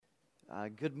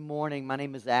Good morning. My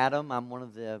name is Adam. I'm one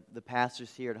of the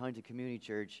pastors here at Huntington Community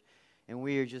Church, and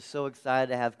we are just so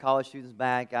excited to have college students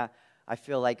back. I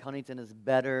feel like Huntington is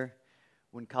better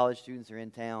when college students are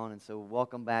in town, and so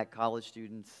welcome back, college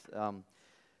students.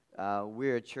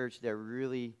 We're a church that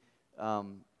really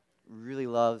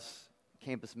loves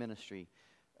campus ministry.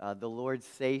 The Lord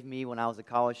saved me when I was a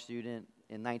college student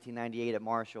in 1998 at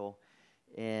Marshall,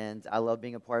 and I love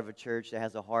being a part of a church that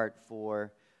has a heart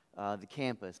for the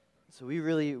campus. So we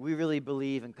really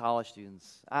believe in college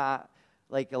students.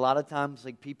 Like a lot of times,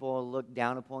 like people look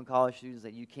down upon college students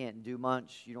that you can't do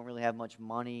much. You don't really have much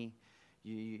money.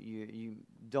 You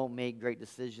don't make great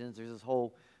decisions. There's this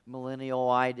whole millennial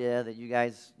idea that you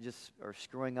guys just are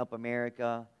screwing up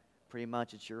America. Pretty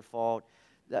much, it's your fault.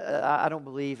 I don't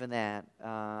believe in that.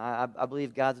 I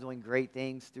believe God's doing great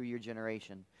things through your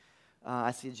generation.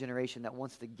 I see a generation that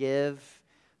wants to give,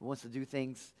 wants to do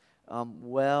things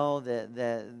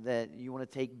that you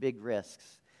want to take big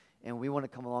risks, and we want to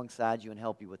come alongside you and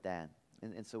help you with that.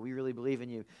 And so we really believe in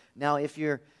you. Now, if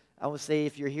you're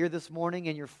here this morning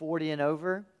and you're 40 and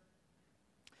over,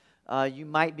 you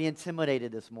might be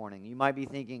intimidated this morning. You might be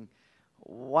thinking,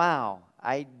 wow,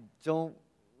 I don't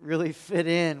really fit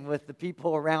in with the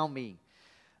people around me.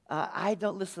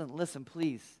 Listen,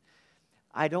 please.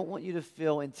 I don't want you to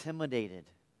feel intimidated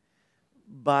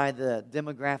by the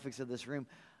demographics of this room.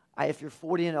 If you're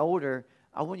 40 and older,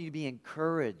 I want you to be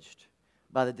encouraged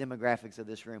by the demographics of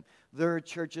this room. There are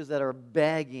churches that are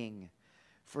begging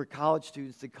for college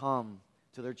students to come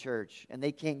to their church, and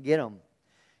they can't get them.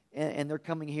 And they're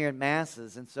coming here in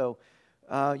masses. And so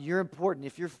you're important.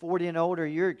 If you're 40 and older,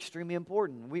 you're extremely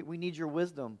important. We need your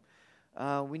wisdom.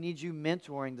 We need you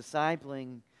mentoring,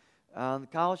 discipling the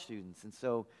college students. And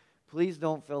so please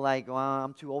don't feel like, well,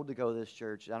 I'm too old to go to this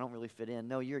church. I don't really fit in.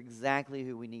 No, you're exactly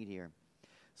who we need here.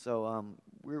 So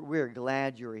we're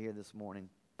glad you're here this morning.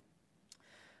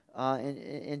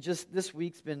 And just this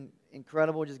week's been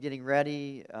incredible, just getting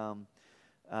ready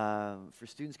for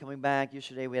students coming back.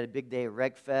 Yesterday we had a big day at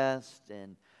Rec Fest,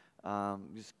 and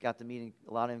just got to meet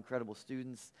a lot of incredible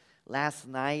students. Last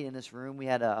night in this room we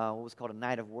had what was called a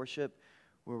night of worship,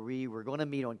 where we were going to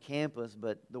meet on campus,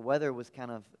 but the weather was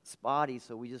kind of spotty,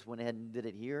 so we just went ahead and did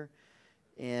it here.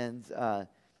 And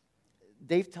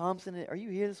Dave Thompson, are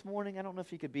you here this morning? I don't know if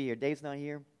he could be here. Dave's not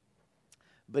here.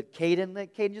 But Caden,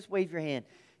 just wave your hand.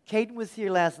 Caden was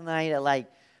here last night at I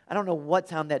don't know what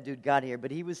time that dude got here, but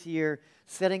he was here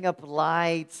setting up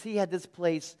lights. He had this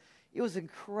place. It was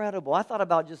incredible. I thought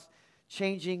about just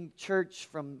changing church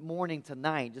from morning to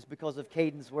night just because of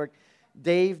Caden's work.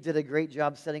 Dave did a great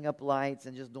job setting up lights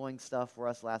and just doing stuff for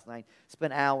us last night.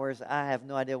 Spent hours. I have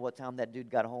no idea what time that dude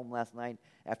got home last night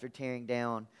after tearing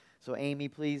down. So Amy,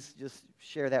 please just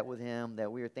share that with him,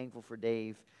 that we are thankful for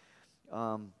Dave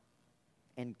and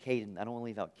Caden. I don't want to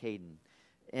leave out Caden.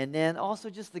 And then also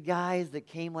just the guys that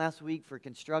came last week for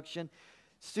construction.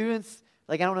 Students,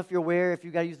 I don't know if you're aware, if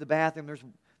you got to use the bathroom,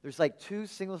 there's 2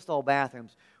 single-stall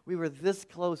bathrooms. We were this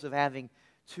close of having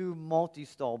 2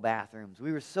 multi-stall bathrooms.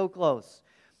 We were so close.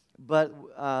 But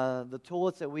the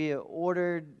toilets that we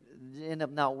ordered ended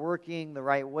up not working the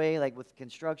right way, with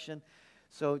construction.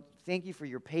 So thank you for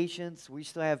your patience. We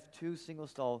still have 2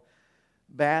 single-stall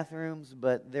bathrooms,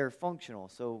 but they're functional,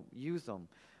 so use them.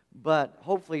 But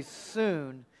hopefully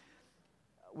soon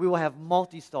we will have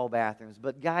multi-stall bathrooms.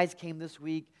 But guys came this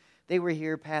week. They were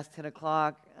here past 10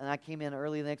 o'clock, and I came in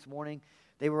early the next morning.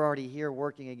 They were already here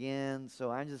working again.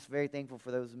 So I'm just very thankful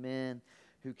for those men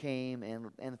who came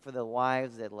and for the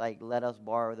wives that let us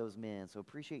borrow those men. So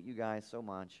appreciate you guys so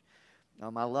much.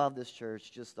 I love this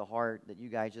church, just the heart that you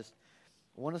guys just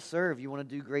want to serve. You want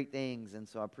to do great things, and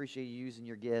so I appreciate you using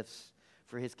your gifts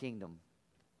for His kingdom.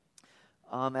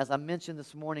 As I mentioned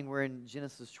this morning, we're in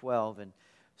Genesis 12, and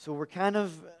so we're kind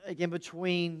of, again,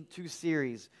 between 2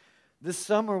 series. This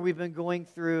summer, we've been going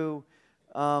through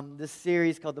this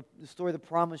series called the Story of the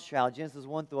Promised Child, Genesis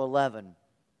 1 through 11.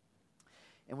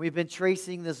 And we've been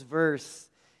tracing this verse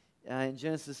in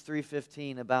Genesis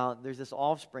 3:15 about there's this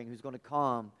offspring who's going to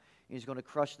come, and he's going to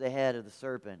crush the head of the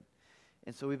serpent.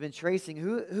 And so we've been tracing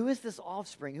who is this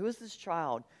offspring? Who is this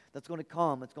child that's going to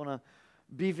come, that's going to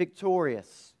be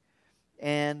victorious?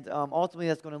 And ultimately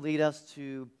that's going to lead us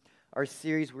to our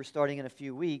series we're starting in a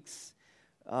few weeks,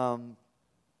 The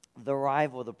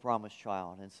Arrival of the Promised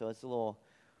Child. And so it's a little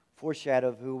foreshadow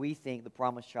of who we think the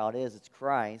promised child is. It's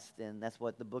Christ, and that's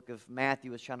what the book of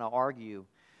Matthew is trying to argue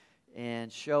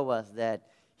and show us, that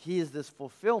He is this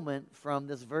fulfillment from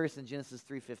this verse in Genesis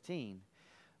 3:15.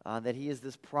 That He is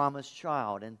this promised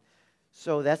child. And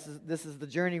so this is the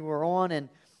journey we're on. And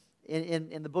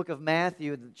in the book of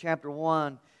Matthew, chapter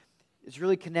 1, it's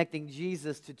really connecting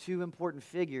Jesus to two important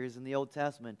figures in the Old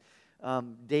Testament,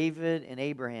 David and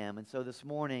Abraham. And so this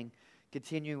morning,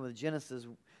 continuing with Genesis,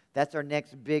 that's our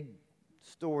next big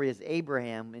story is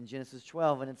Abraham in Genesis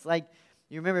 12. And it's like,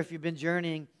 you remember if you've been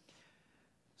journeying,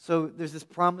 so there's this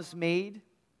promise made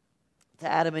to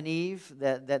Adam and Eve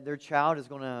that their child is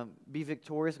going to be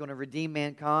victorious, going to redeem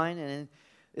mankind. And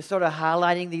it's sort of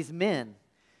highlighting these men.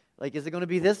 Like, is it going to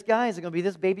be this guy? Is it going to be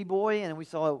this baby boy? And we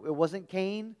saw it wasn't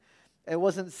Cain. It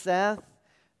wasn't Seth.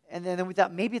 And then we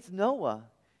thought maybe it's Noah.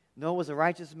 Noah was a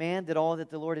righteous man, did all that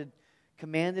the Lord had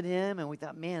commanded him. And we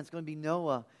thought, man, it's going to be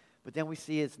Noah. But then we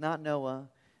see it's not Noah.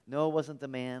 Noah wasn't the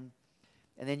man.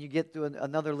 And then you get through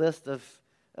another list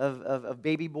of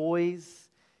baby boys.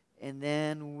 And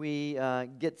then we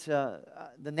get to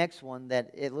the next one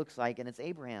that it looks like, and it's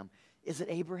Abraham. Is it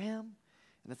Abraham?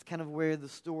 And that's kind of where the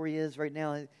story is right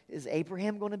now. Is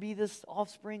Abraham going to be this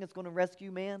offspring that's going to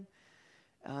rescue man?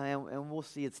 And we'll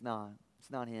see it's not. It's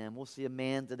not him. We'll see a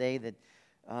man today that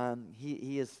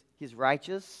he's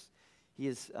righteous. He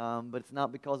is, but it's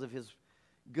not because of his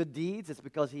good deeds. It's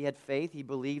because he had faith. He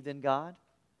believed in God,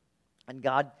 and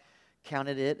God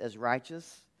counted it as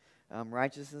righteousness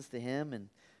to him.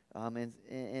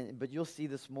 But you'll see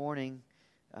this morning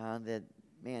that,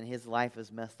 man, his life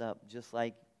is messed up, just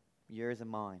like yours and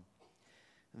mine.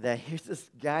 That here's this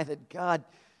guy that God,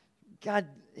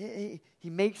 he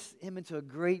makes him into a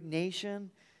great nation,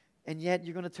 and yet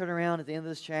you're going to turn around at the end of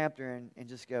this chapter and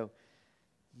just go,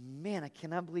 man, I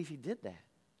cannot believe he did that.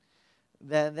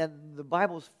 That the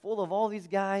Bible's full of all these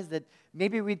guys that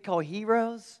maybe we'd call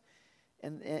heroes,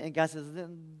 and God says,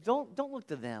 don't look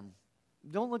to them.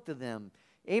 Don't look to them.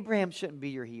 Abraham shouldn't be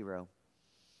your hero.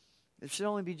 There should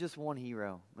only be just one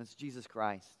hero. It's Jesus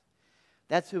Christ.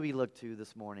 That's who we look to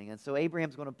this morning. And so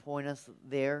Abraham's going to point us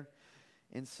there.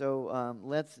 And so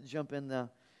let's jump into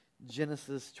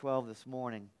Genesis 12 this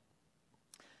morning.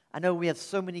 I know we have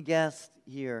so many guests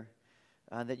here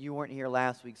that you weren't here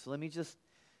last week. So let me just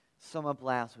sum up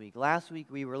last week. Last week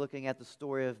we were looking at the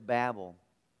story of Babel,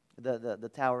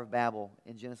 the Tower of Babel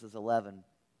in Genesis 11.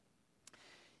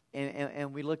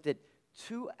 And we looked at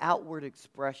two outward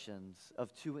expressions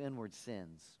of two inward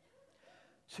sins.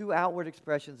 Two outward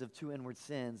expressions of two inward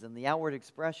sins. And the outward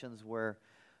expressions were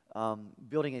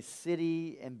building a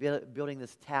city and building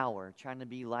this tower, trying to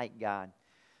be like God,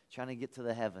 trying to get to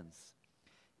the heavens.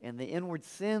 And the inward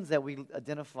sins that we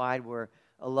identified were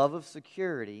a love of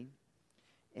security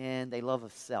and a love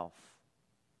of self,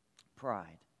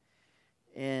 pride.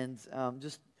 And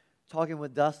just talking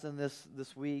with Dustin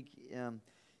this week,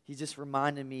 he just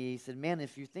reminded me, he said, man,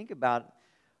 if you think about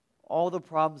all the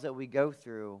problems that we go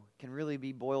through can really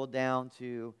be boiled down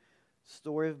to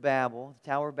story of Babel, the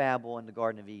Tower of Babel, and the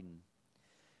Garden of Eden.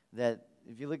 That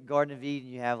if you look at Garden of Eden,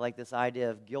 you have like this idea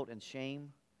of guilt and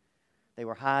shame. They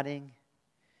were hiding,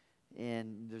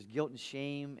 and there's guilt and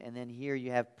shame. And then here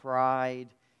you have pride,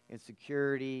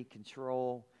 insecurity,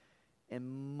 control.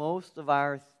 And most of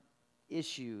our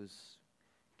issues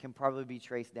can probably be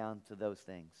traced down to those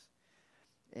things.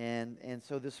 And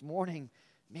so this morning,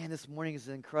 man, this morning is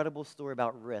an incredible story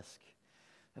about risk,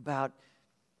 about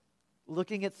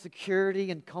looking at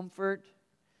security and comfort,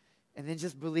 and then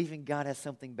just believing God has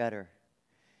something better,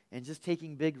 and just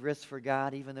taking big risks for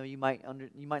God, even though you might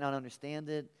not understand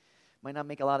it, might not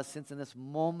make a lot of sense in this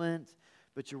moment,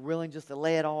 but you're willing just to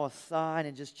lay it all aside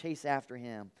and just chase after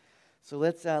Him. So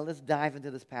let's dive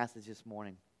into this passage this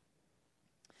morning.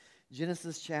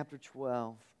 Genesis chapter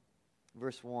 12,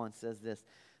 verse 1 says this.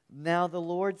 Now the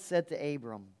Lord said to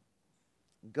Abram,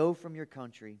 go from your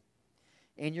country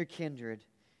and your kindred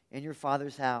and your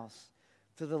father's house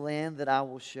to the land that I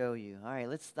will show you. All right,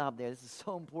 let's stop there. This is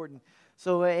so important.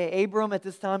 So Abram, at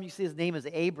this time, you see his name is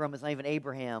Abram. It's not even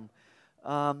Abraham.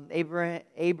 Abram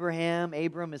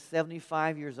is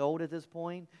 75 years old at this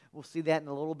point. We'll see that in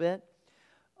a little bit.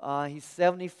 He's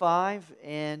 75,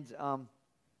 and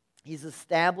he's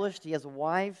established. He has a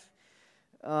wife.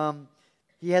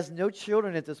 He has no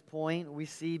children at this point. We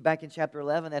see back in chapter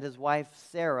 11 that his wife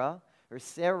Sarah, or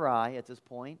Sarai at this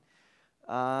point,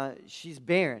 she's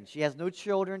barren. She has no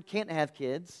children, can't have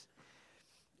kids.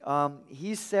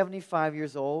 He's 75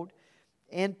 years old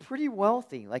and pretty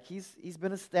wealthy. Like he's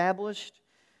been established.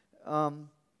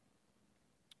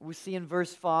 We see in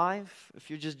verse 5, if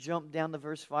you just jump down to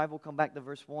verse 5, we'll come back to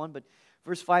verse 1. But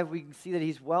verse 5, we can see that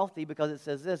he's wealthy because it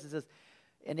says this. It says,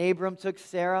 and Abram took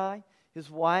Sarai, his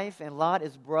wife, and Lot,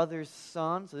 his brother's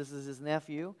son, so this is his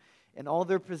nephew, and all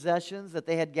their possessions that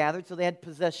they had gathered. So they had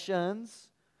possessions,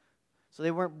 so they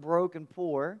weren't broke and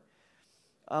poor.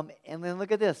 And then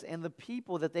look at this, and the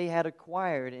people that they had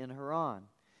acquired in Haran.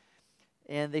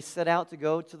 And they set out to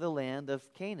go to the land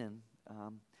of Canaan,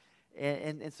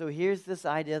 And so here's this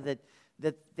idea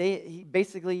that he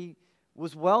basically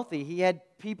was wealthy. He had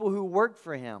people who worked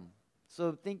for him.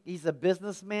 So think he's a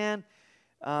businessman,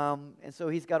 and so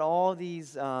he's got all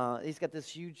these. He's got this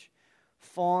huge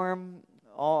farm,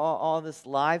 all this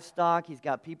livestock. He's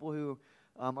got people who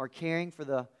are caring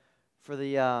for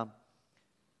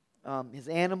his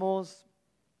animals.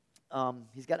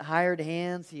 He's got hired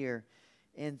hands here,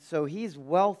 and so he's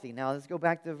wealthy. Now let's go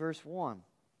back to verse 1.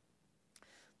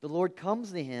 The Lord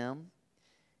comes to him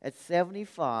at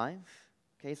 75.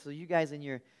 Okay, so you guys in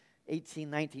your 18,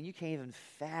 19, you can't even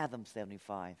fathom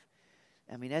 75.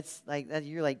 I mean, that's like that,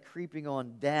 you're like creeping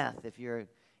on death if you're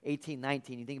 18,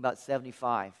 19. You think about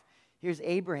 75. Here's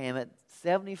Abraham at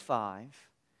 75,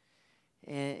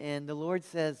 and the Lord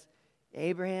says,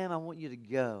 Abraham, I want you to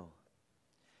go.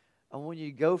 I want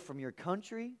you to go from your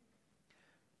country,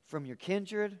 from your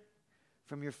kindred,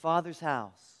 from your father's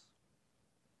house,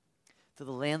 to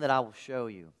the land that I will show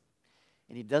you.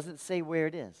 And he doesn't say where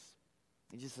it is.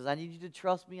 He just says, I need you to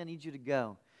trust me. I need you to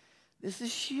go. This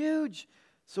is huge.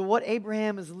 So what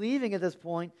Abraham is leaving at this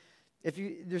point,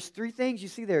 there's three things you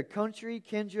see there: country,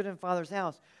 kindred, and father's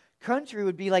house. Country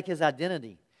would be like his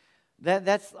identity.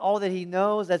 That's all that he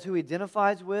knows. That's who he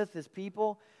identifies with, his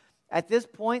people. At this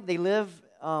point, they live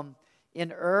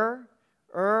in Ur.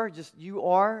 Ur, just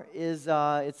U-R, is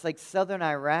it's like southern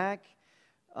Iraq,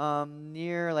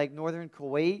 near like northern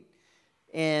Kuwait.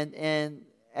 And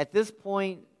at this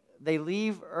point, they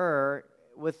leave Ur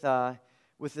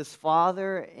with his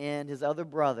father and his other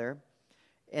brother,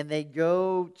 and they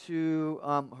go to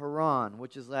Haran,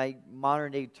 which is like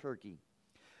modern-day Turkey.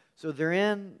 So they're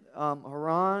in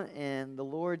Haran, and the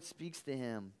Lord speaks to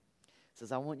him.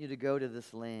 Says, I want you to go to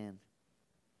this land,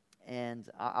 and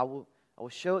I will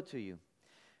show it to you.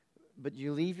 But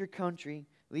you leave your country,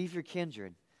 leave your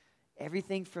kindred,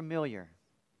 everything familiar,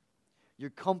 your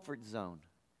comfort zone.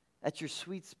 That's your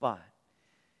sweet spot.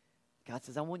 God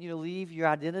says, I want you to leave your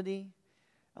identity.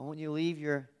 I want you to leave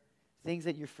your things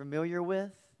that you're familiar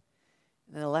with.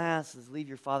 And then the last is leave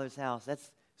your father's house.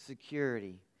 That's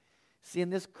security. See,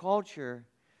 in this culture,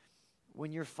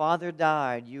 when your father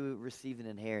died, you received an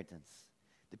inheritance.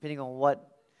 Depending on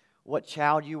what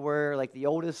child you were, like the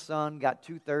oldest son got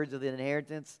 2/3 of the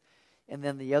inheritance, and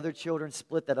then the other children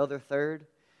split that other third.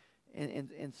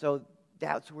 And so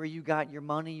that's where you got your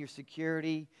money, your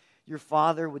security. Your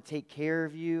father would take care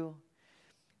of you.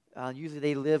 Usually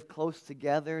they live close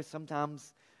together.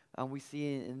 Sometimes we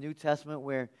see in the New Testament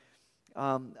where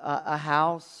a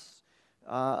house,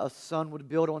 a son would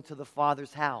build onto the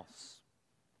father's house,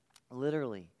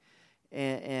 literally.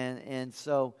 And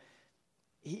so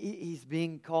he's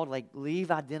being called, like,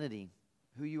 leave identity,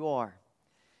 who you are.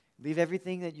 Leave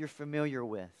everything that you're familiar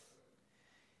with.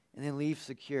 And then leave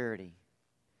security.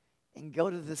 And go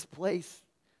to this place,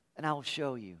 and I will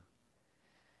show you.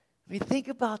 I mean, think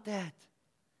about that.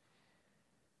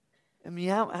 I mean,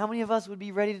 how many of us would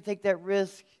be ready to take that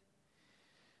risk?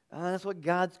 That's what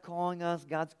God's calling us.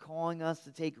 God's calling us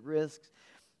to take risks.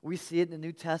 We see it in the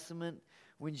New Testament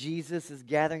when Jesus is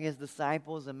gathering his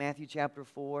disciples in Matthew chapter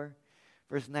 4,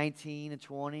 verse 19 and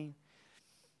 20.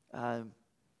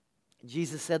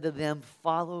 Jesus said to them,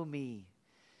 follow me,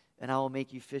 and I will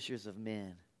make you fishers of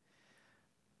men.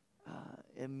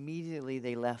 Immediately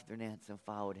they left their nets and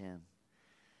followed him.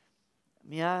 I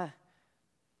mean, I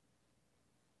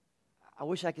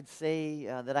wish I could say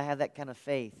that I have that kind of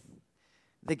faith.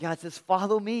 That God says,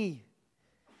 follow me.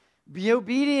 Be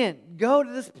obedient. Go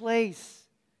to this place.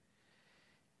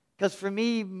 Because for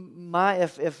me,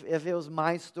 if it was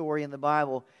my story in the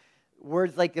Bible,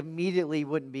 words like immediately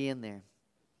wouldn't be in there.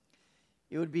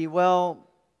 It would be, well,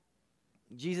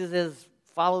 Jesus says,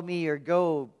 follow me or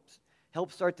go,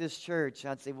 help start this church.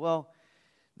 I'd say, well,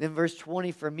 then verse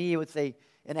 20 for me, it would say,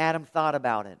 and Adam thought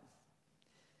about it.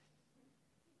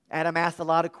 Adam asked a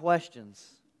lot of questions.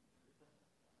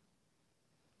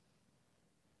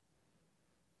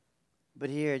 But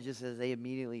here it just says they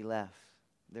immediately left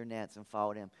their nets and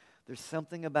followed him. There's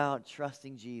something about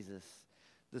trusting Jesus.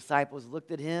 Disciples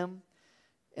looked at him,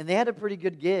 and they had a pretty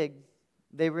good gig.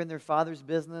 They were in their father's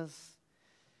business.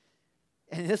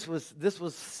 And this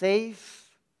was safe,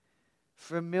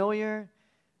 familiar.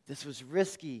 This was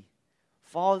risky.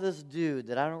 Follow this dude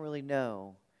that I don't really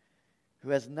know, who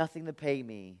has nothing to pay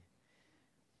me.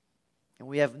 And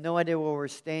we have no idea where we're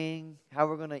staying, how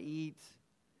we're going to eat.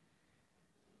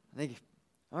 I think,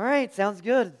 all right, sounds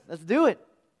good. Let's do it.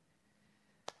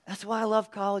 That's why I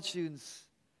love college students.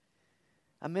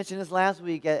 I mentioned this last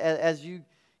week. As you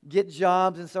get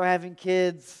jobs and start having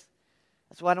kids,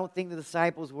 that's why I don't think the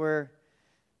disciples were,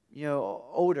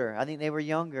 older. I think they were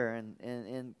younger,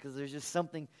 and because there's just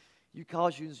something, You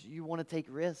college students, you want to take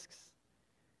risks.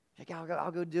 Like,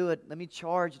 I'll go do it. Let me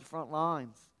charge the front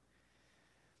lines.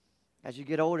 As you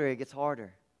get older, it gets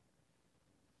harder.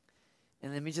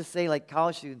 And let me just say, like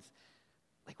college students,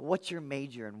 like, what's your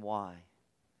major and why?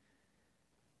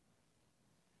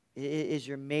 Is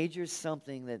your major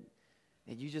something that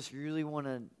you just really want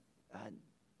to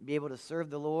be able to serve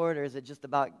the Lord, or is it just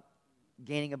about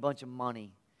gaining a bunch of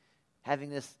money, having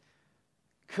this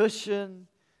cushion,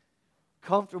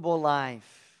 comfortable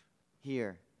life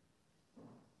here?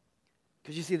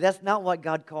 Because you see, that's not what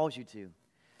God calls you to.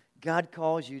 God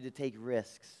calls you to take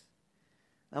risks.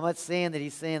 I'm not saying that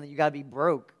He's saying that you got to be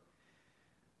broke,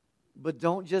 but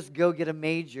don't just go get a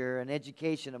major, an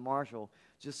education at Marshall,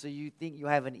 just so you think you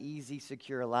have an easy,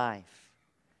 secure life.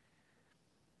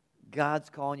 God's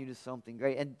calling you to something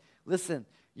great. And listen,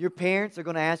 your parents are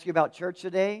going to ask you about church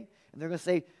today, and they're going to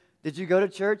say, did you go to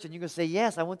church? And you're going to say,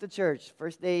 yes, I went to church,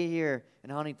 first day here in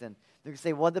Huntington. They're going to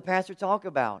say, what did the pastor talk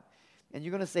about? And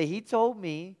you're going to say, he told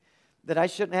me that I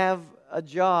shouldn't have a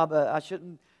job, I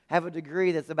shouldn't have a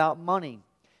degree that's about money.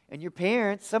 And your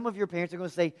parents, some of your parents are going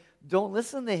to say, don't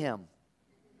listen to him.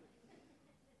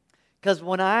 Because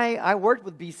when I worked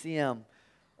with BCM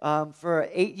for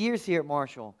 8 years here at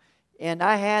Marshall, and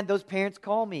I had those parents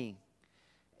call me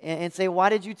and say, why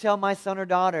did you tell my son or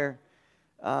daughter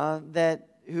that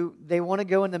who they want to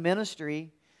go into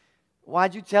ministry,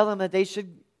 why'd you tell them that they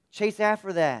should chase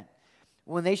after that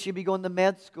when they should be going to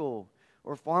med school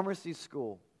or pharmacy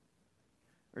school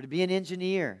or to be an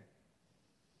engineer?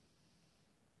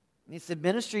 And he said,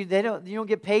 ministry, you don't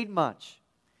get paid much.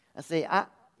 I say,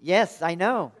 yes, I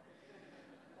know.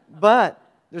 But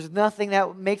there's nothing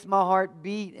that makes my heart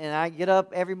beat, and I get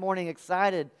up every morning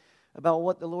excited about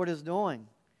what the Lord is doing.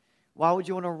 Why would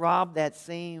you want to rob that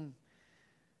same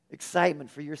excitement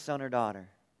for your son or daughter?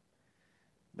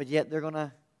 But yet they're going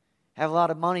to have a lot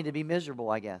of money to be miserable,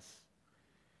 I guess.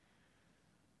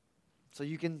 So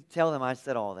you can tell them I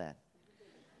said all that.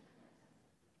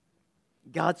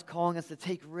 God's calling us to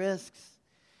take risks.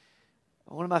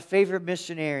 One of my favorite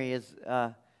missionaries is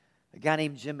a guy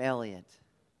named Jim Elliot.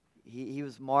 He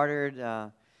was martyred.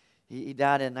 He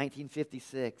died in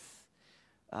 1956.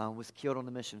 Was killed on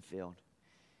the mission field.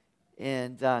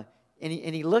 And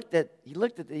he looked at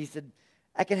it. He said,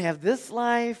 I can have this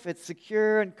life. It's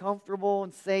secure and comfortable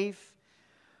and safe.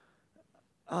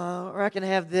 Or I can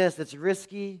have this. It's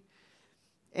risky.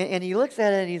 And he looks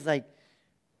at it and he's like,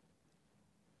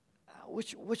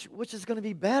 which is going to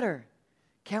be better?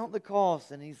 Count the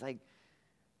cost. And he's like,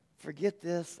 forget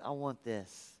this. I want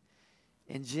this.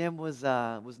 And Jim was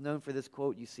known for this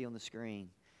quote you see on the screen.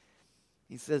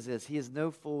 He says this, he is no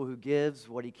fool who gives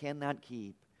what he cannot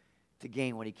keep to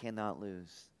gain what he cannot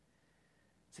lose.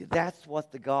 See, that's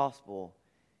what the gospel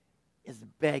is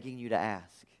begging you to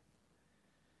ask.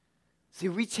 See,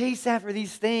 we chase after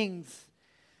these things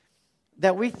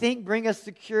that we think bring us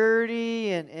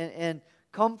security and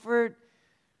comfort,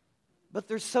 but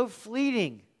they're so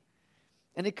fleeting.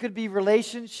 And it could be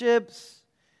relationships.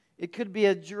 It could be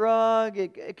a drug.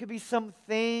 It could be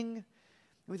something.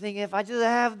 We think, if I just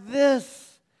have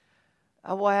this,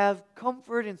 I will have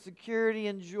comfort and security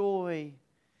and joy.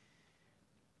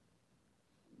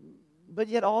 But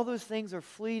yet all those things are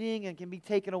fleeting and can be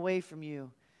taken away from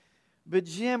you. But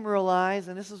Jim realized,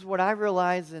 and this is what I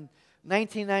realized in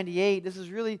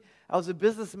 1998, I was a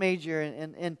business major,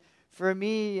 and for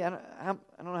me, I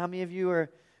don't know how many of you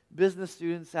are business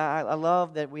students. I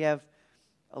love that we have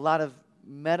a lot of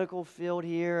medical field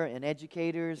here and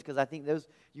educators, because I think those,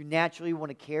 you naturally want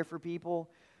to care for people.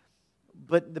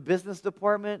 But the business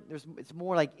department, it's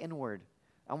more like inward.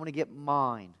 I want to get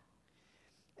mine.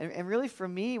 And really for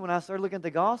me, when I started looking at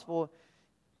the gospel,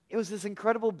 it was this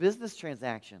incredible business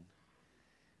transaction.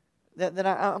 That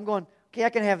I'm going, okay, I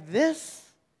can have this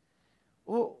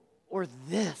or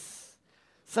this.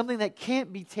 Something that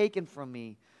can't be taken from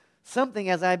me. Something,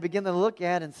 as I begin to look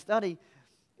at and study,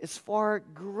 is far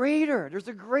greater. There's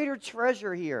a greater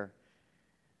treasure here.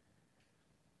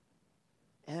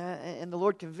 And the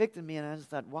Lord convicted me, and I just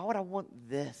thought, why would I want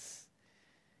this?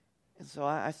 And so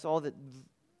I saw that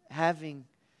having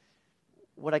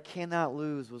what I cannot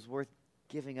lose was worth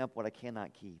giving up what I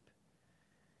cannot keep.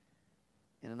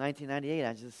 And in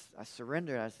 1998, I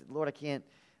surrendered. I said, Lord,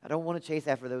 I don't want to chase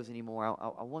after those anymore.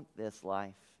 I want this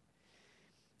life.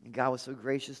 And God was so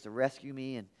gracious to rescue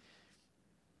me and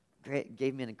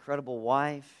gave me an incredible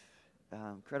wife,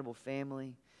 incredible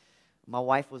family. My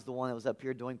wife was the one that was up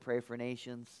here doing Pray for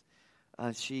Nations.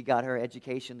 She got her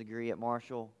education degree at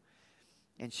Marshall,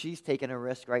 and she's taking a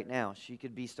risk right now. She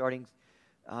could be starting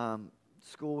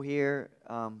school here,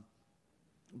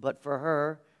 but for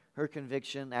her her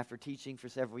conviction after teaching for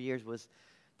several years was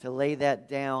to lay that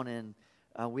down. And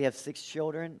we have 6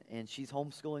 children, and she's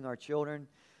homeschooling our children.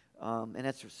 And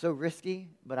that's so risky,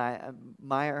 but I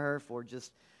admire her for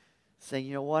just saying,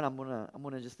 you know what, I'm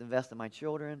gonna just invest in my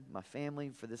children, my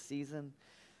family for this season.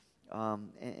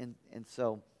 And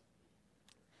so,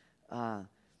 are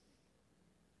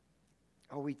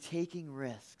we taking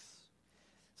risks?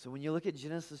 So when you look at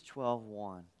Genesis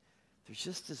 12:1, there's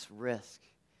just this risk.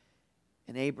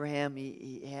 And Abraham,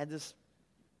 he had this,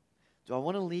 do I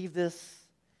want to leave this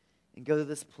and go to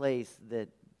this place that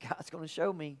God's going to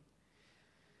show me?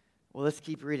 Well, let's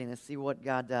keep reading. Let's see what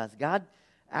God does. God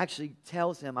actually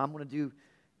tells him, I'm going to do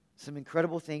some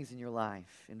incredible things in your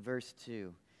life. In verse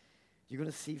 2, you're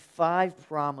going to see 5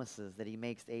 promises that he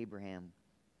makes to Abraham.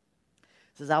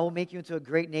 He says, I will make you into a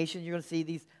great nation. You're going to see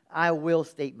these I will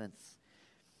statements.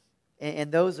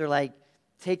 And those are like,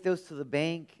 take those to the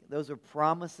bank. Those are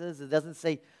promises. It doesn't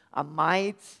say, I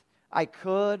might, I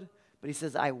could, but he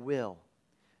says, I will.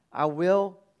 I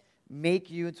will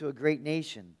make you into a great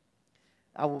nation.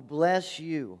 I will bless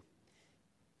you.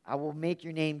 I will make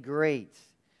your name great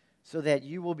so that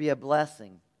you will be a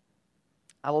blessing.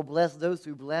 I will bless those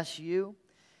who bless you,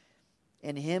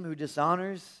 and him who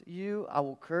dishonors you I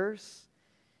will curse,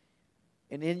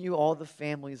 and in you all the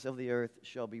families of the earth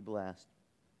shall be blessed.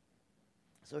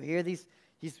 So here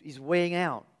he's weighing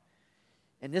out.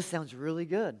 And this sounds really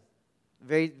good.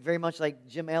 Very, very much like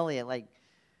Jim Elliott. Like,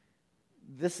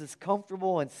 this is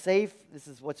comfortable and safe. This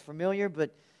is what's familiar,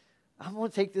 but I'm going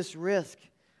to take this risk.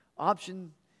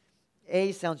 Option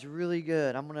A sounds really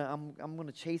good. I'm going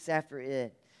to chase after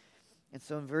it. And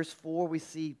so in verse 4 we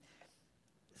see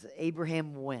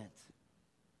Abraham went.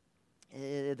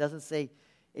 It doesn't say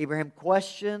Abraham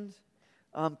questioned.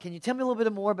 Can you tell me a little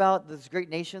bit more about this great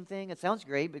nation thing? It sounds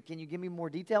great, but can you give me more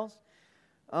details?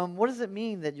 What does it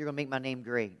mean that you're going to make my name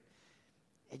great?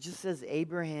 It just says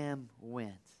Abraham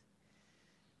went.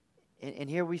 And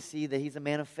here we see that he's a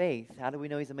man of faith. How do we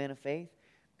know he's a man of faith?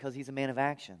 Because he's a man of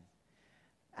action.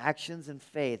 Actions and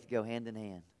faith go hand in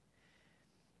hand.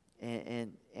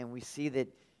 And we see that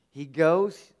he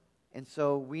goes, and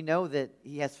so we know that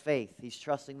he has faith. He's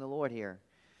trusting the Lord here.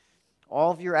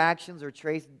 All of your actions are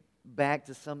traced back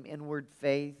to some inward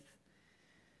faith,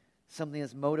 something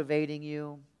that's motivating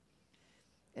you.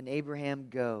 And Abraham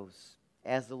goes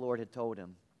as the Lord had told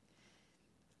him.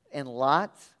 And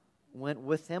Lot went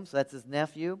with him, so that's his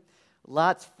nephew.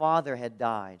 Lot's father had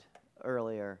died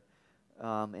earlier,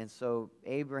 and so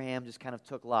Abraham just kind of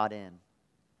took Lot in.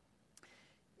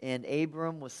 And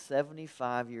Abram was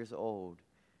 75 years old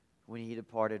when he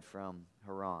departed from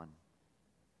Haran.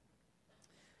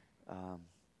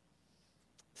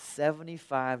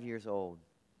 75 years old.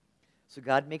 So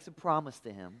God makes a promise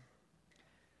to him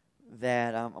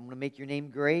that I'm going to make your name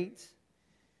great,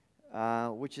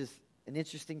 which is an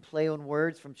interesting play on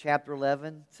words from chapter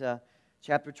 11 to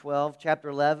chapter 12. Chapter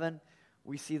 11,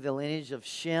 we see the lineage of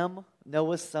Shem,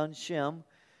 Noah's son Shem.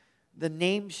 The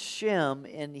name Shem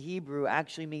in Hebrew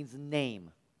actually means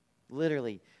name.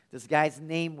 Literally, this guy's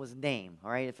name was name,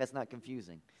 all right, if that's not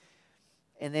confusing.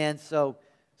 And then so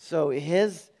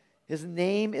his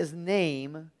name is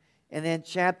name, and then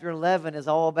chapter 11 is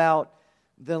all about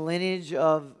the lineage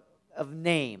of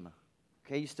name.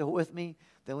 Okay, you still with me?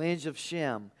 The lineage of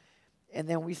Shem. And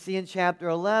then we see in chapter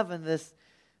 11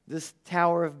 this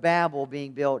Tower of Babel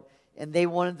being built, and they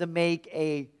wanted to make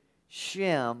a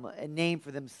Shem, a name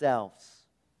for themselves.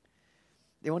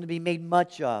 They wanted to be made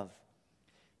much of.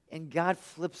 And God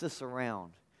flips this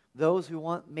around. Those who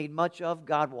want made much of,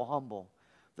 God will humble.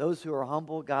 Those who are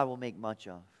humble, God will make much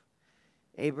of.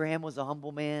 Abraham was a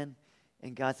humble man,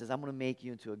 and God says, I'm going to make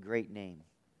you into a great name.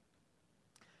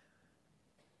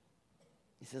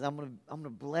 He says, I'm going to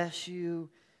bless you.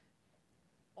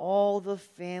 All the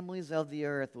families of the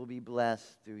earth will be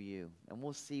blessed through you. And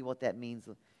we'll see what that means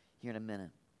here in a minute.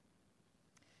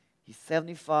 He's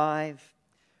 75.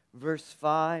 Verse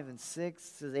 5 and 6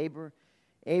 says,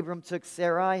 Abram took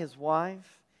Sarai, his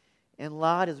wife, and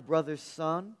Lot, his brother's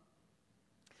son,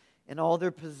 and all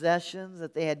their possessions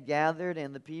that they had gathered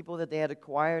and the people that they had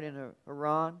acquired in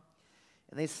Haran,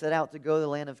 and they set out to go to the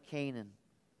land of Canaan.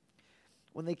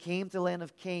 When they came to the land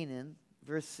of Canaan,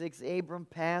 verse 6, Abram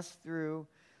passed through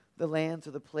the land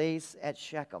to the place at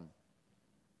Shechem,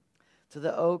 to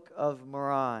the oak of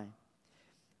Moreh.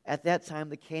 At that time,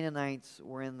 the Canaanites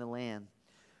were in the land.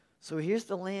 So here's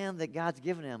the land that God's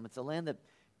given him. It's a land that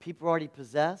people already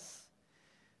possess.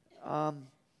 And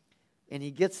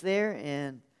he gets there,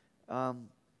 and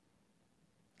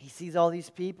he sees all these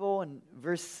people. And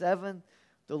verse 7,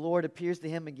 the Lord appears to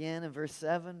him again in verse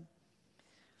 7.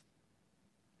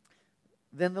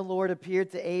 Then the Lord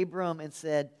appeared to Abram and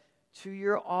said, to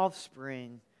your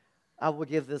offspring I will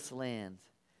give this land.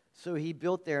 So he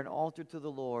built there an altar to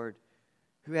the Lord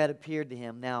who had appeared to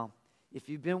him. Now, if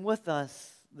you've been with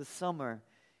us this summer,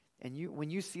 and when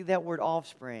you see that word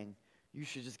offspring, you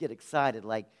should just get excited.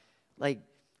 Like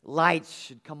lights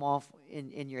should come off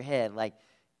in your head. Like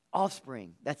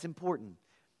offspring, that's important.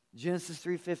 Genesis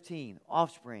 3:15,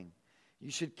 offspring. You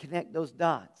should connect those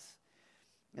dots.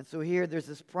 And so here there's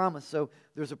this promise. So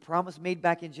there's a promise made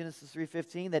back in Genesis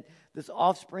 3:15 that this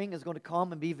offspring is going to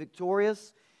come and be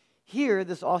victorious. Here,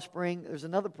 this offspring, there's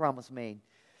another promise made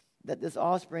that this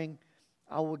offspring,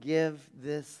 I will give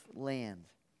this land.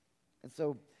 And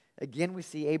so again, we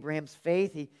see Abraham's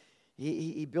faith.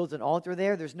 He builds an altar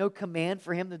there. There's no command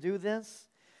for him to do this,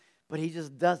 but he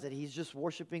just does it. He's just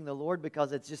worshiping the Lord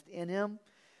because it's just in him.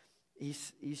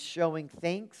 He's showing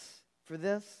thanks for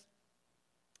this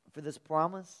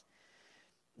promise.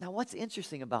 Now, what's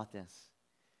interesting about this?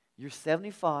 You're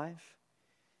 75.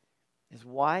 His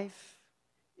wife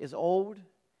is old.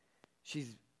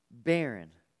 She's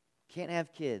barren. Can't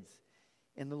have kids.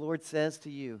 And the Lord says to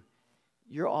you,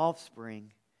 your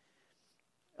offspring,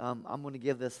 I'm going to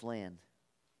give this land.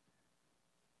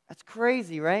 That's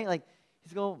crazy, right? Like,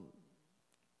 he's going,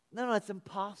 no, it's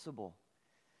impossible.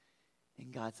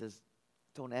 And God says,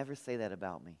 don't ever say that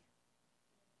about me.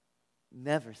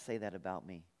 Never say that about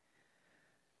me.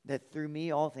 That through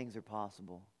me all things are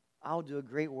possible. I'll do a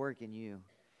great work in you.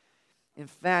 In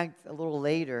fact, a little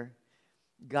later,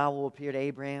 God will appear to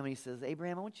Abraham and he says,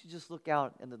 Abraham, I want you to just look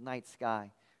out in the night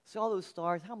sky. See all those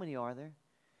stars? How many are there?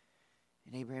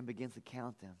 And Abraham begins to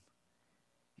count them.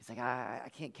 He's like,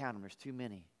 I can't count them. There's too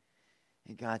many.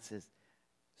 And God says,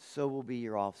 so will be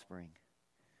your offspring.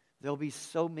 There'll be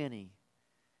so many,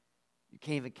 you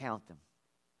can't even count them.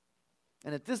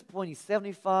 And at this point, he's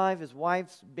 75. His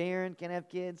wife's barren, can't have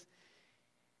kids.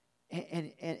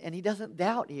 And he doesn't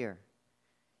doubt here.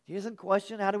 He doesn't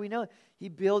question, how do we know? He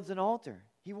builds an altar.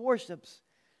 He worships.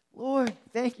 Lord,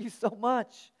 thank you so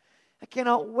much. I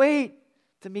cannot wait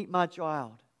to meet my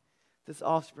child. This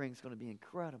offspring is going to be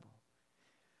incredible.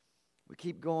 We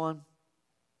keep going.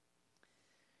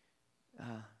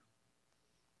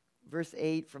 Verse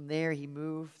 8, from there he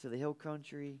moved to the hill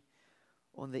country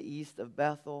on the east of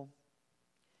Bethel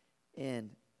and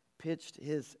pitched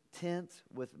his tent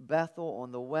with Bethel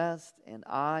on the west and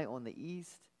Ai on the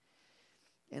east.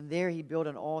 And there he built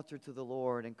an altar to the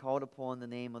Lord and called upon the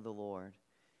name of the Lord.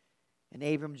 And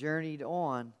Abram journeyed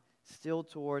on still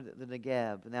toward the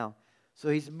Negeb. Now, so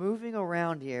he's moving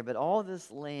around here, but all this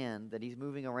land that he's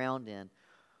moving around in,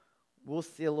 we'll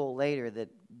see a little later that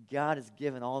God has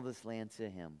given all this land to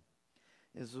him.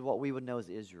 This is what we would know as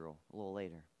Israel a little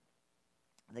later.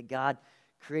 That God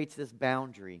creates this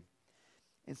boundary.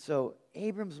 And so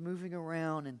Abram's moving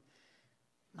around, and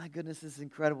my goodness, this is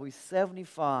incredible. He's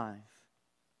 75.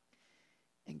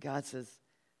 And God says,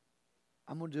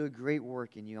 I'm going to do a great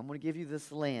work in you. I'm going to give you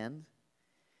this land.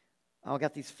 I've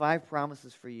got these 5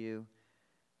 promises for you.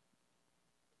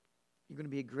 You're going to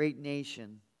be a great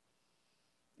nation.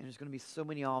 And there's going to be so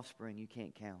many offspring you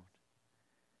can't count.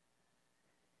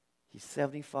 He's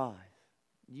 75.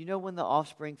 You know when the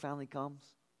offspring finally comes?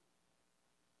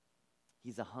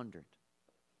 He's 100.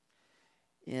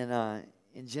 In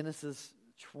Genesis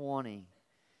 20,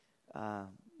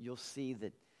 you'll see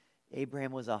that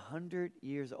Abraham was 100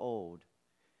 years old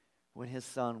when his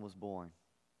son was born.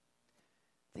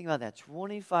 Think about that,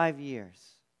 25 years.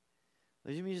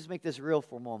 Let me just make this real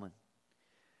for a moment.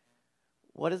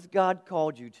 What has God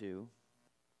called you to?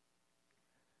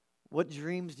 What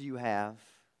dreams do you have?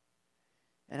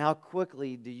 And how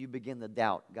quickly do you begin to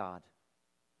doubt God?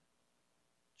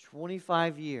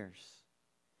 25 years.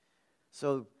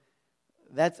 So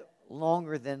that's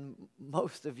longer than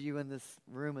most of you in this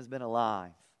room has been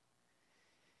alive.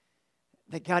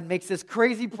 That God makes this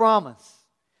crazy promise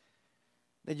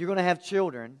that you're going to have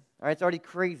children. All right, it's already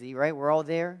crazy, right? We're all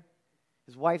there.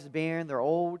 His wife's barren, they're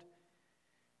old.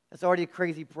 That's already a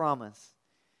crazy promise.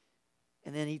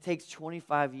 And then he takes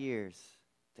 25 years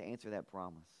to answer that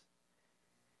promise.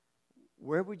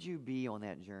 Where would you be on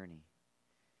that journey?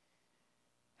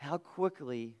 How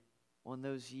quickly on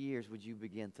those years would you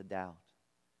begin to doubt?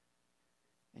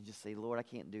 And just say, Lord, I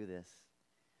can't do this.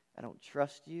 I don't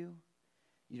trust you.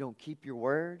 You don't keep your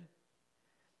word.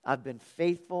 I've been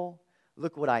faithful.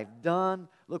 Look what I've done.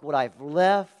 Look what I've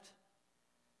left.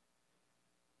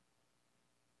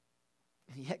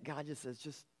 And yet God just says,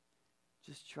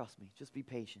 just trust me. Just be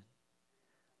patient.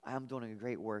 I am doing a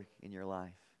great work in your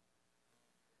life.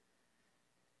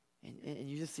 And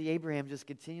you just see Abraham just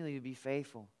continually to be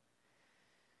faithful.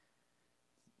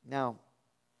 Now,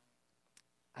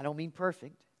 I don't mean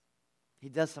perfect. He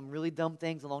does some really dumb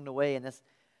things along the way, and that's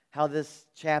how this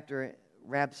chapter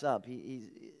wraps up.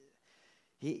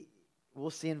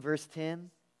 We'll see in verse 10.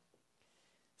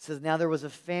 It says, now there was a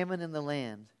famine in the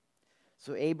land,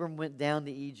 so Abram went down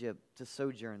to Egypt to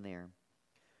sojourn there,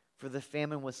 for the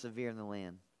famine was severe in the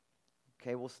land.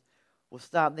 Okay, we'll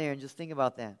stop there and just think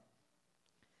about that.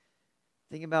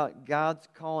 Think about God's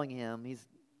calling him.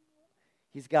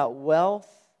 He's got wealth.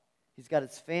 He's got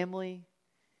his family.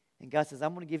 And God says,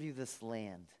 I'm going to give you this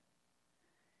land.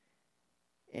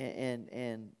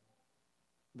 And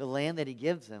the land that he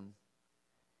gives him,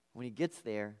 when he gets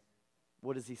there,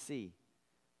 what does he see?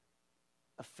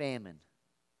 A famine.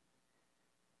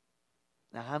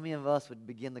 Now, how many of us would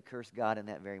begin to curse God in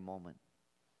that very moment?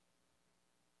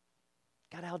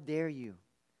 God, how dare you?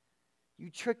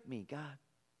 You tricked me, God.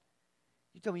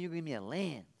 You told me you're going to give me a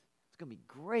land. It's going to be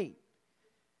great.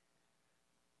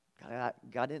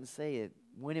 God didn't say it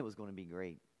when it was going to be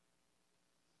great.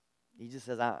 He just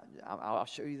says, I'll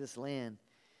show you this land.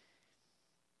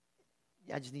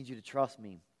 I just need you to trust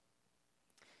me.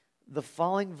 The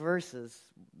following verses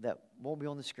that won't be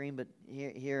on the screen, but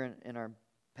here in our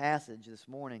passage this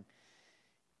morning,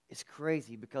 it's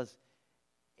crazy because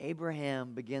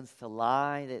Abraham begins to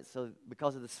lie. So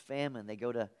because of this famine, they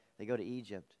go to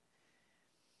Egypt.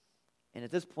 And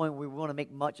at this point, we want to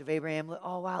make much of Abraham.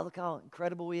 Oh, wow, look how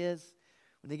incredible he is.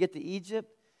 When they get to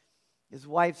Egypt, his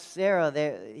wife Sarah,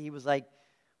 he was like,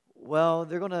 well,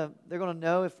 they're gonna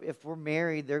know if we're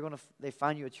married. They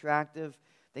find you attractive.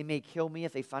 They may kill me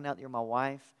if they find out you're my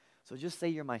wife. So just say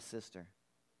you're my sister.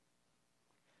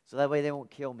 So that way they won't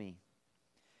kill me.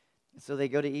 And so they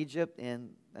go to Egypt,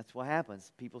 and that's what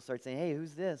happens. People start saying, hey,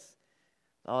 who's this?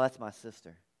 Oh, that's my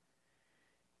sister.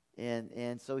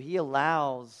 And so he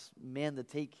allows men to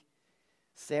take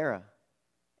Sarah.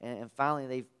 And finally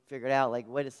they figured out, like,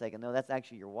 wait a second, no, that's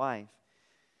actually your wife.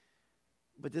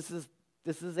 But this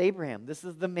is Abraham. This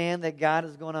is the man that God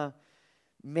is going to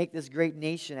make this great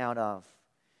nation out of.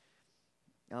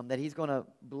 That he's going to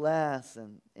bless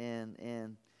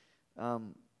and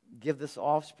give this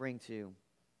offspring to.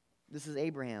 This is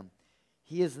Abraham.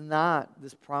 He is not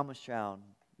this promised child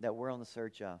that we're on the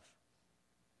search of.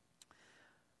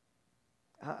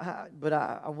 But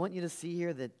I want you to see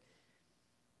here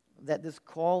that this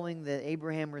calling that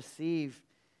Abraham received,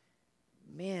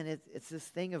 man, it's this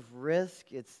thing of risk.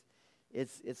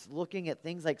 It's looking at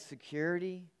things like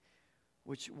security,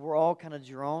 which we're all kind of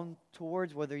drawn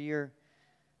towards, whether you're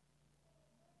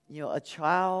a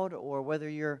child or whether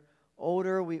you're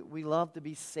older. We love to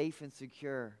be safe and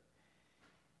secure.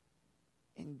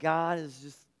 And God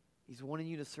He's wanting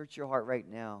you to search your heart right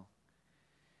now.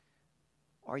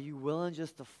 Are you willing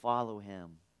just to follow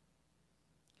Him?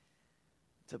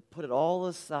 To put it all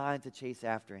aside to chase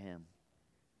after Him?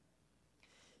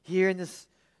 Here in this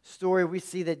story, we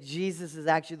see that Jesus is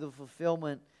actually the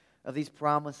fulfillment of these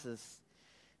promises.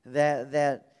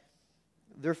 That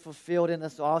they're fulfilled in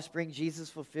this offspring. Jesus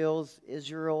fulfills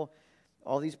Israel.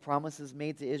 All these promises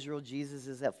made to Israel, Jesus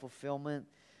is that fulfillment.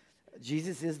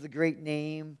 Jesus is the great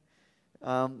name.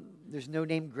 There's no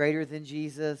name greater than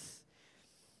Jesus.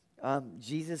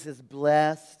 Jesus is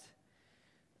blessed.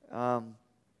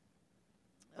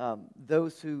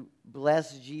 Those who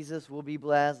bless Jesus will be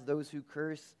blessed. Those who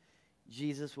curse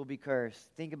Jesus will be cursed.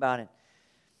 Think about it.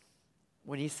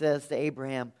 When he says to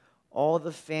Abraham, all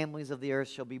the families of the earth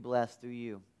shall be blessed through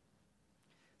you.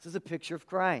 This is a picture of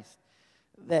Christ.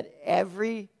 That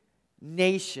every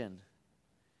nation,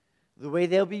 the way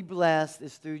they'll be blessed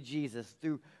is through Jesus.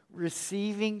 Through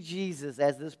receiving Jesus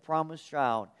as this promised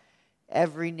child,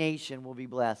 every nation will be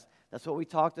blessed. That's what we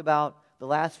talked about the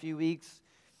last few weeks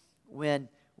when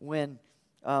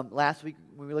last week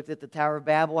when we looked at the Tower of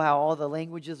Babel, how all the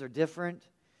languages are different.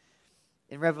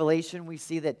 In Revelation, we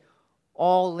see that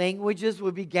all languages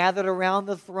will be gathered around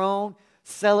the throne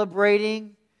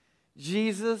celebrating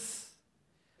Jesus.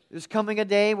 There's coming a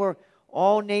day where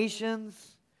all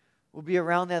nations will be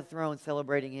around that throne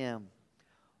celebrating Him.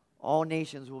 All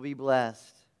nations will be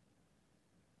blessed.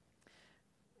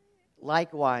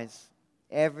 Likewise,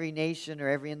 every nation or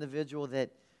every individual that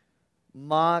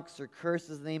mocks or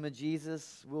curses the name of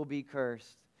Jesus will be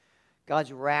cursed.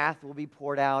 God's wrath will be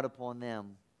poured out upon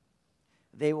them.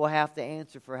 They will have to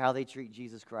answer for how they treat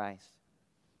Jesus Christ.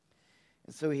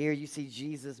 And so here you see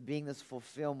Jesus being this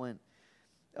fulfillment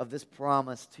of this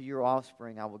promise, to your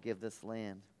offspring I will give this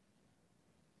land.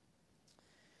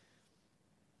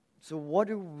 So what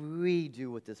do we do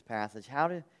with this passage? How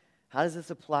does this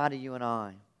apply to you and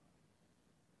I?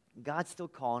 God's still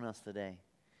calling us today.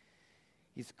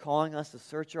 He's calling us to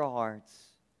search our hearts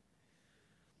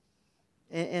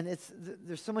And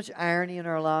there's so much irony in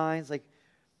our lives. Like,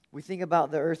 we think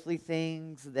about the earthly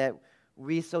things that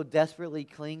we so desperately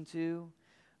cling to,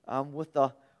 with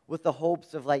the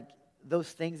hopes of like those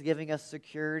things giving us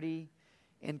security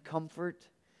and comfort.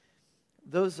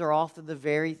 Those are often the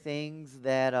very things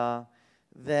that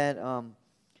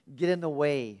get in the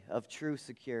way of true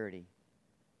security.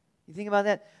 You think about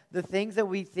that? The things that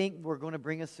we think were going to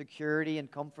bring us security and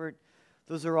comfort,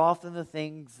 those are often the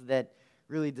things that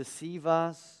really deceive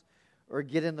us or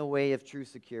get in the way of true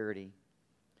security.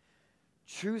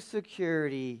 True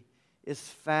security is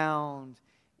found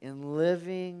in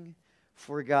living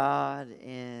for God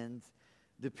and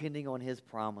depending on His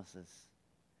promises.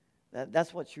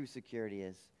 That's what true security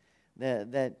is.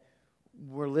 That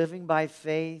we're living by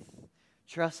faith,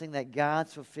 trusting that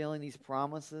God's fulfilling these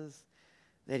promises,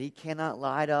 that He cannot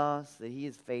lie to us, that He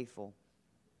is faithful.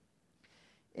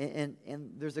 And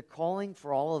there's a calling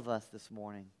for all of us this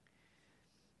morning.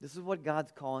 This is what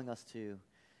God's calling us to.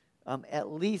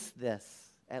 At least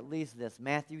this.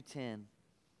 Matthew 10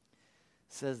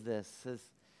 says this.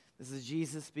 This is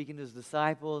Jesus speaking to His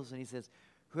disciples, and He says,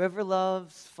 "Whoever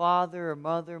loves father or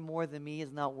mother more than me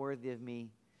is not worthy of me.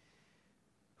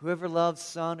 Whoever loves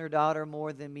son or daughter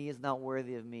more than me is not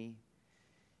worthy of me.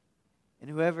 And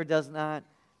whoever does not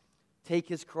take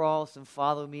his cross and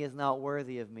follow me is not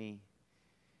worthy of me.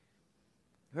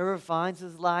 Whoever finds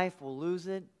his life will lose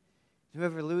it.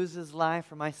 Whoever loses his life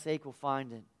for my sake will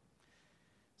find it."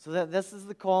 So this is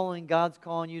the calling God's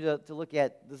calling you to look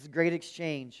at. This great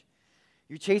exchange.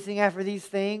 You're chasing after these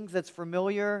things that's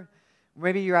familiar.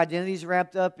 Maybe your identity's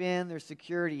wrapped up in. There's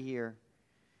security here.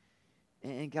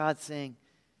 And God's saying,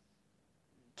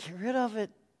 get rid of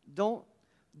it. Don't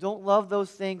love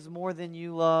those things more than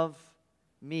you love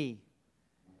me.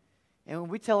 And when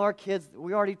we tell our kids,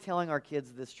 we're already telling our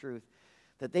kids this truth,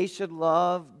 that they should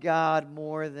love God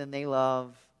more than they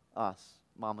love us,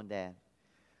 mom and dad.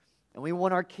 And we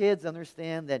want our kids to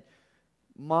understand that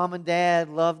mom and dad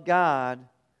love God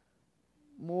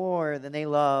more than they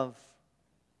love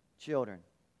children.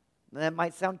 And that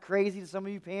might sound crazy to some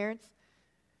of you parents,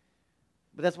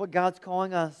 but that's what God's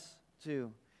calling us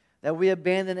to. That we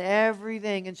abandon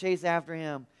everything and chase after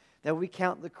Him. That we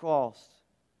count the cost.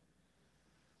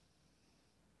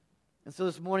 And so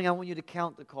this morning I want you to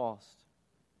count the cost.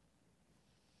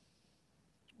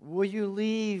 Will you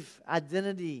leave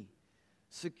identity,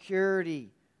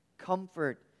 security,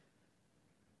 comfort,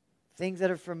 things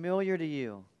that are familiar to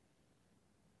you,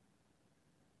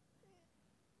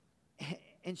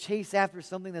 and chase after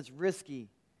something that's risky?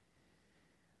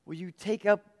 Will you take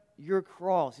up your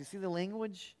cross? You see the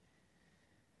language?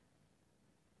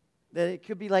 That it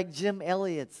could be like Jim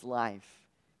Elliot's life,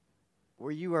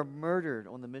 where you are murdered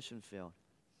on the mission field.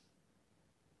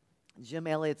 Jim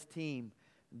Elliot's team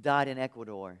died in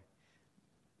Ecuador.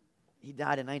 He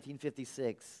died in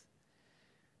 1956,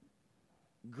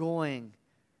 going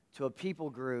to a people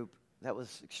group that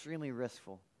was extremely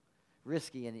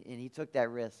risky, and he took that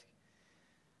risk.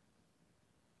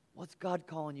 What's God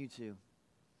calling you to?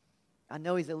 I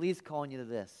know He's at least calling you to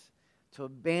this, to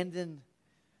abandon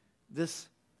this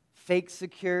fake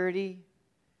security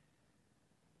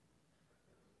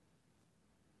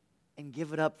and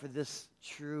give it up for this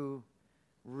true,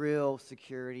 real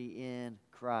security in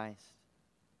Christ.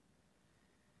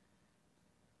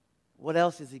 What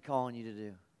else is He calling you to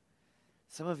do?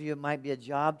 Some of you, it might be a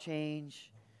job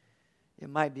change. It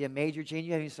might be a major change.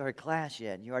 You haven't even started class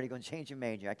yet, and you're already going to change your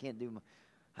major.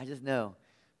 I just know.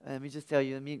 Let me just tell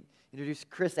you, let me introduce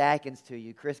Chris Atkins to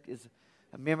you. Chris is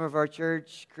a member of our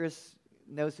church. Chris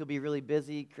knows he'll be really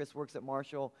busy. Chris works at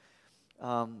Marshall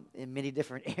in many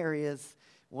different areas.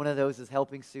 One of those is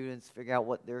helping students figure out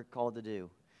what they're called to do.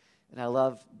 And I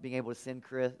love being able to send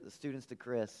students to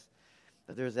Chris.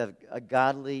 But there's a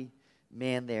godly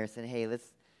man there saying, hey,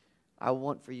 I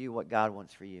want for you what God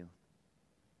wants for you.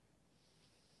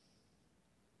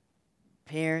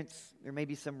 Parents, there may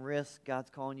be some risk God's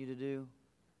calling you to do.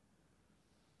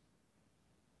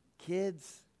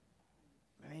 Kids,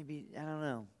 maybe, I don't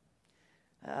know.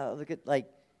 Look at like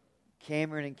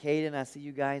Cameron and Caden. I see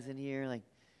you guys in here. Like,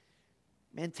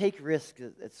 man, take risks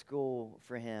at school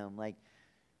for him. Like,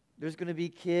 there's going to be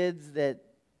kids that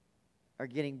are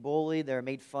getting bullied, that are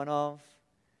made fun of.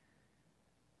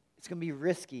 It's going to be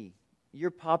risky.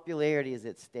 Your popularity is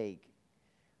at stake.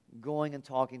 Going and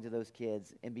talking to those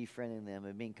kids and befriending them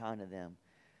and being kind to them.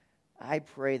 I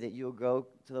pray that you'll go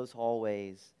to those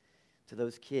hallways, to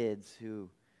those kids who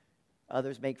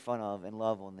others make fun of and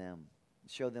love on them.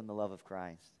 Show them the love of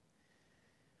Christ.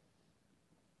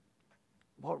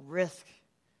 What risk?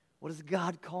 What is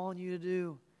God calling you to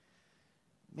do?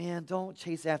 Man, don't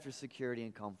chase after security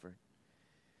and comfort.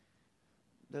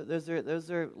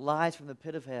 Those are lies from the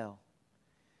pit of hell.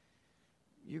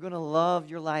 You're going to love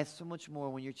your life so much more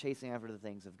when you're chasing after the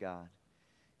things of God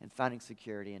and finding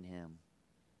security in Him.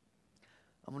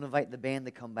 I'm going to invite the band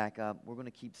to come back up. We're going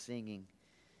to keep singing.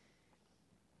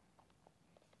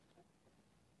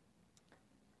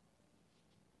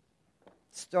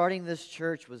 Starting this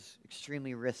church was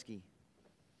extremely risky,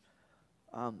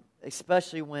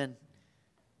 especially when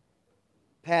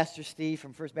Pastor Steve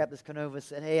from First Baptist Canova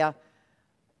said, hey,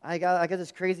 I got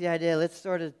this crazy idea. Let's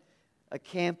start a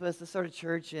campus. Let's start a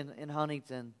church in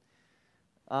Huntington.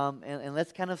 And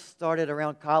let's kind of start it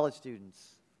around college students.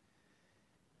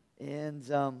 And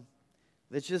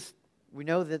we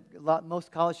know that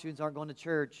most college students aren't going to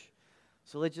church.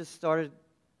 So let's just start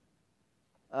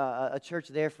a church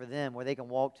there for them where they can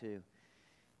walk to.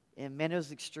 And man, it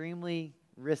was extremely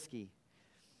risky.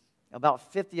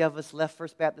 About 50 of us left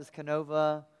First Baptist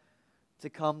Canova to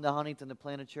come to Huntington to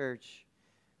plant a church,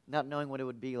 not knowing what it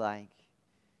would be like.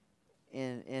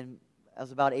 And that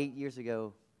was about 9 years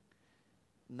ago.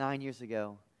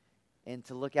 And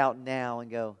to look out now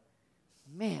and go,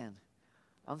 man,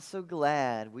 I'm so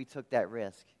glad we took that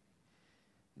risk.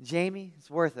 Jamie, it's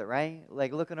worth it, right?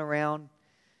 Like looking around,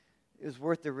 it was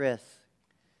worth the risk.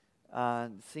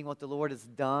 Seeing what the Lord has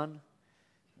done,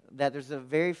 that there's a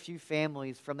very few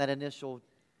families from that initial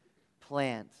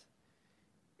plant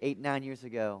 9 years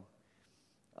ago,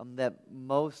 that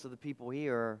most of the people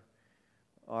here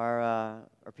are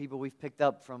people we've picked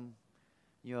up from,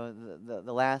 the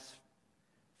last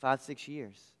 5-6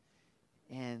 years.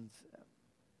 And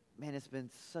man, it's been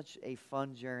such a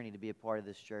fun journey to be a part of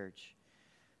this church.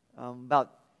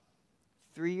 About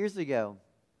 3 years ago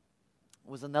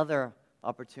was another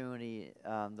opportunity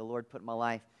the Lord put in my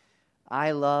life.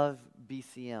 I love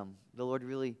BCM. The Lord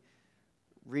really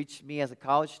reached me as a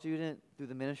college student through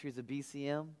the ministries of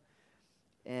BCM,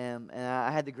 and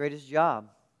I had the greatest job.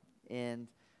 And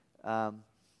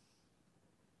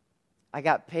I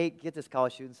got paid, get this,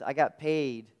 college students, I got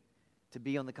paid to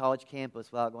be on the college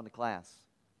campus without going to class.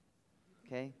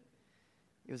 Okay?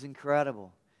 It was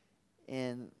incredible.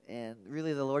 And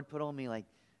really the Lord put on me like,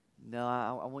 no,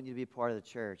 I want you to be a part of the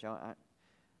church.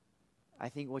 I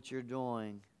think what you're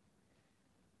doing,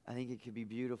 I think it could be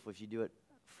beautiful if you do it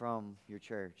from your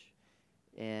church.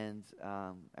 And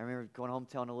I remember going home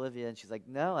telling Olivia, and she's like,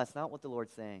 no, that's not what the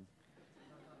Lord's saying.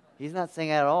 He's not saying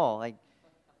that at all. Like,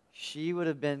 she would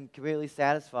have been completely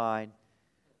satisfied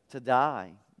to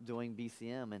die doing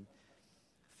BCM. And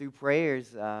through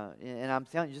prayers, and I'm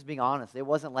telling you, just being honest, it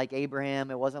wasn't like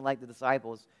Abraham, it wasn't like the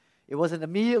disciples. It wasn't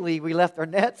immediately we left our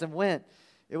nets and went.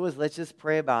 It was, let's just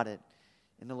pray about it.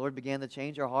 And the Lord began to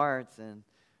change our hearts. And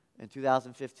in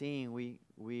 2015,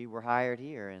 we were hired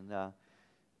here. And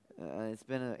it's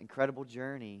been an incredible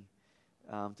journey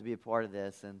to be a part of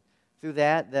this. And through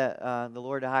that, the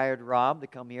Lord hired Rob to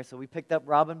come here. So we picked up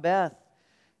Rob and Beth.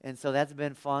 And so that's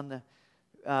been fun.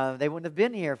 They wouldn't have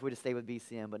been here if we'd have stayed with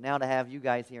BCM. But now to have you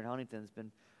guys here in Huntington has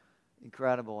been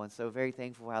incredible. And so very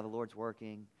thankful for how the Lord's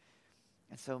working.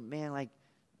 And so, man, like,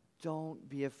 don't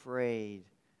be afraid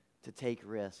to take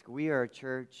risks. We are a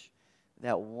church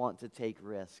that want to take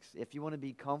risks. If you want to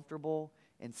be comfortable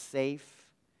and safe,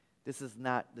 this is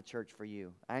not the church for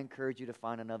you. I encourage you to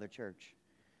find another church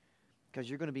because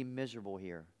you're going to be miserable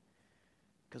here.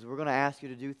 Because we're going to ask you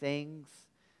to do things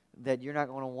that you're not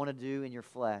going to want to do in your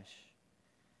flesh.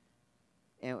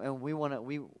 And we want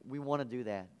to do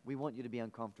that. We want you to be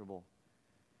uncomfortable.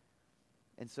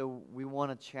 And so we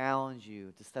want to challenge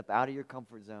you to step out of your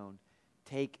comfort zone.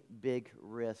 Take big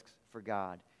risks for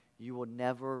God. You will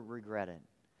never regret it.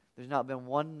 There's not been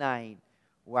one night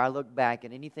where I look back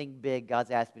at anything big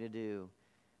God's asked me to do.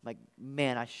 I'm like,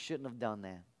 man, I shouldn't have done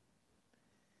that.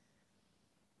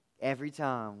 Every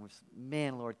time,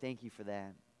 man, Lord, thank you for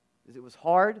that. It was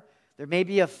hard. There may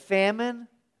be a famine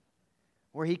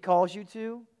where He calls you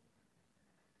to.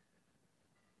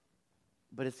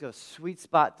 But it's a sweet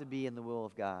spot to be in the will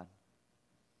of God.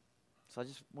 So I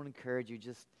just want to encourage you,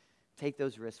 just take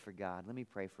those risks for God. Let me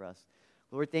pray for us.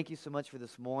 Lord, thank you so much for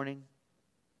this morning.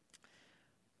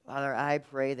 Father, I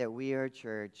pray that we are a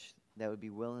church that would be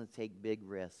willing to take big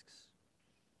risks.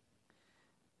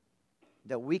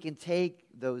 That we can take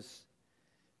those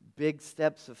big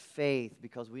steps of faith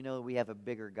because we know we have a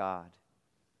bigger God.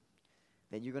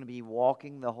 That you're going to be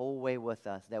walking the whole way with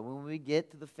us. That when we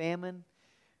get to the famine,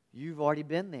 you've already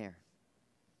been there.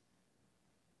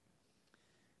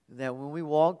 That when we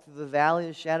walk through the valley of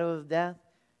the shadow of death,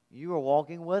 you are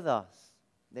walking with us.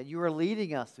 That you are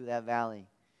leading us through that valley.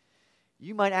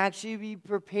 You might actually be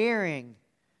preparing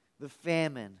the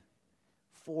famine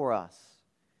for us.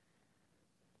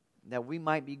 That we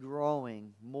might be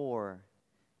growing more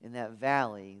in that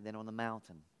valley than on the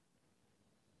mountain.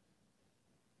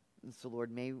 And so,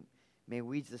 Lord, may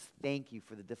we just thank you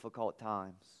for the difficult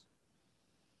times.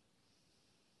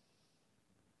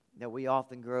 That we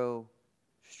often grow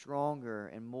stronger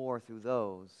and more through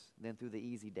those than through the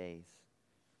easy days.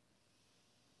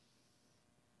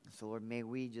 So, Lord, may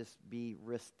we just be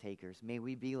risk takers. May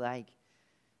we be like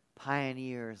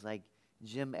pioneers, like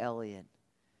Jim Elliot,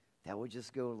 that would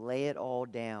just go lay it all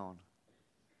down.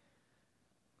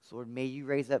 So, Lord, may you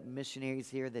raise up missionaries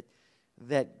here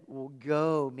that will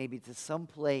go maybe to some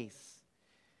place,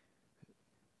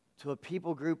 to a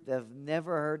people group that have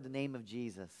never heard the name of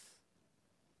Jesus.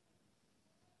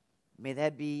 May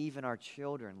that be even our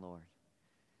children, Lord.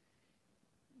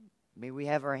 May we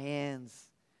have our hands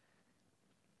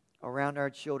around our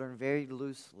children very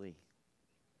loosely,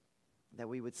 that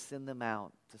we would send them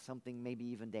out to something maybe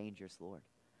even dangerous, Lord.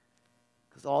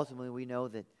 Because ultimately we know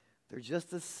that they're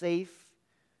just as safe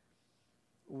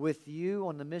with you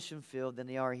on the mission field than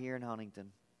they are here in Huntington.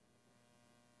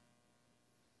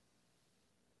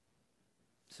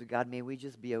 So God, may we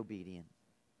just be obedient.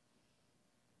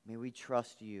 May we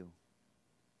trust you.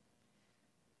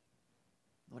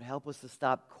 Lord, help us to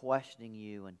stop questioning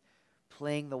you and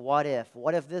playing the what if.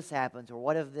 What if this happens, or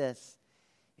what if this?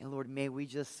 And Lord, may we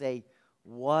just say,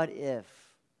 what if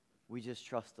we just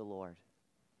trust the Lord?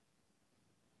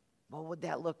 What would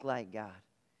that look like, God?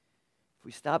 If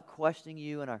we stop questioning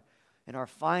you in our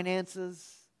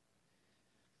finances,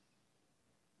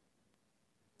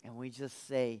 and we just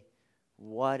say,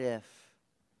 what if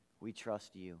we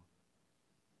trust you?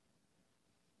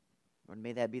 Lord,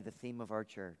 may that be the theme of our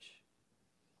church.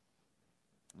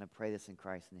 And I pray this in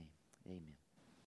Christ's name. Amen.